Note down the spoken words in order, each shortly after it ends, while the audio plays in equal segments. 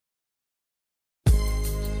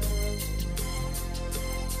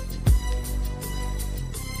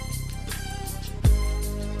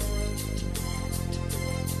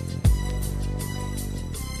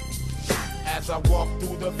I walk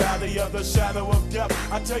through the valley of the shadow of death,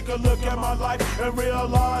 I take a look at my life and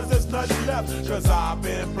realize there's nothing left. Cause I've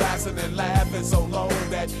been blasting and laughing so long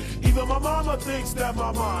that even my mama thinks that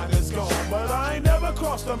my mind is gone. But I ain't never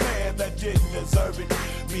crossed a man that didn't deserve it.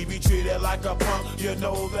 Me be treated like a punk, you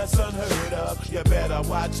know that's unheard of. You better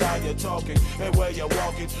watch how you're talking and where you're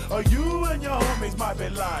walking, or you and your homies might be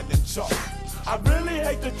lying in chalk. I really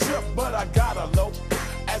hate the trip, but I gotta low.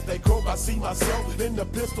 As they croak, I see myself in the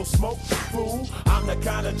pistol smoke. Fool, I'm the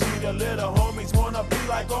kind of G the little homies wanna be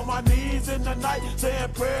like, on my knees in the night,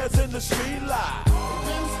 saying prayers in the street light.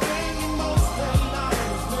 Been spending most their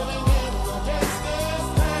lives living in the gangsta's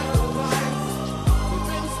paradise. We've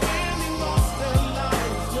been spending most their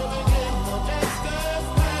lives living in the gangsta's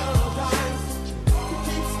paradise. We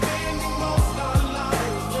keep spending most our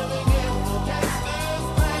lives living in the gangsta's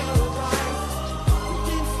paradise. We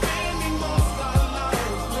keep spending most our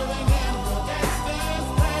lives living in the gangsta's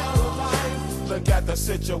paradise. Look at the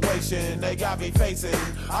situation they got me facing.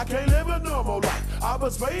 I can't live a normal life. I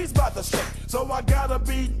was raised by the state, so I gotta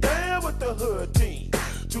be down with the hood team.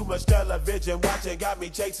 Too much television watching got me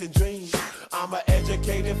chasing dreams. I'm an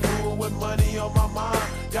educated fool with money on my mind.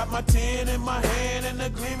 Got my tin in my hand and a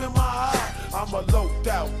gleam in my eye. I'm a loped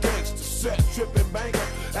out gangster, set tripping banker,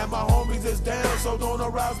 and my homies is down, so don't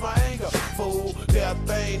arouse my anger. Fool, death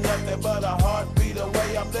ain't nothing but a heartbeat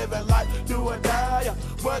away. I'm living life, do or die.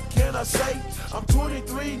 What can I say? I'm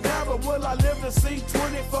 23 now, but will I live to see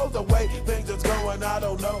 24? The way things is going, I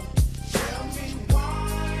don't know. Tell me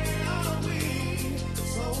why are we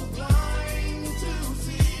so blind to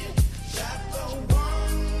see that the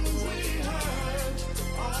ones we hurt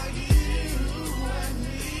are you and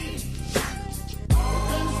me? We've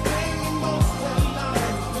been spending most their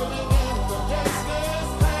lives living in the gangsta's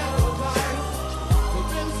paradise. We've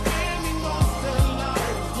been spending most their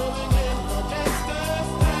lives living in the gangsta's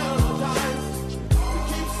paradise. We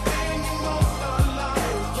keep spending most our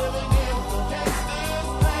lives living in the gangsta's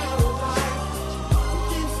paradise. We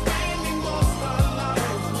keep spending most our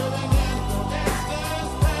lives living in the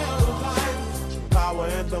gangsta's paradise. Power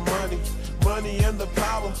and the money, money and the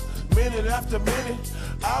power. Minute after minute,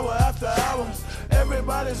 hour after hour,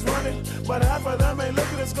 everybody's running, but half of them ain't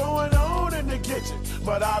looking what's going on in the kitchen.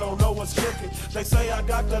 But I don't know what's cooking. They say I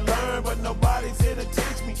got to learn, but nobody's here to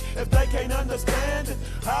teach me. If they can't understand it,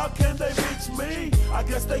 how can they reach me? I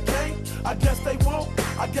guess they can't, I guess they won't,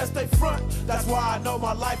 I guess they front. That's why I know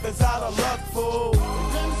my life is out of luck, fool.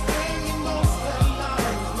 We've been spending most their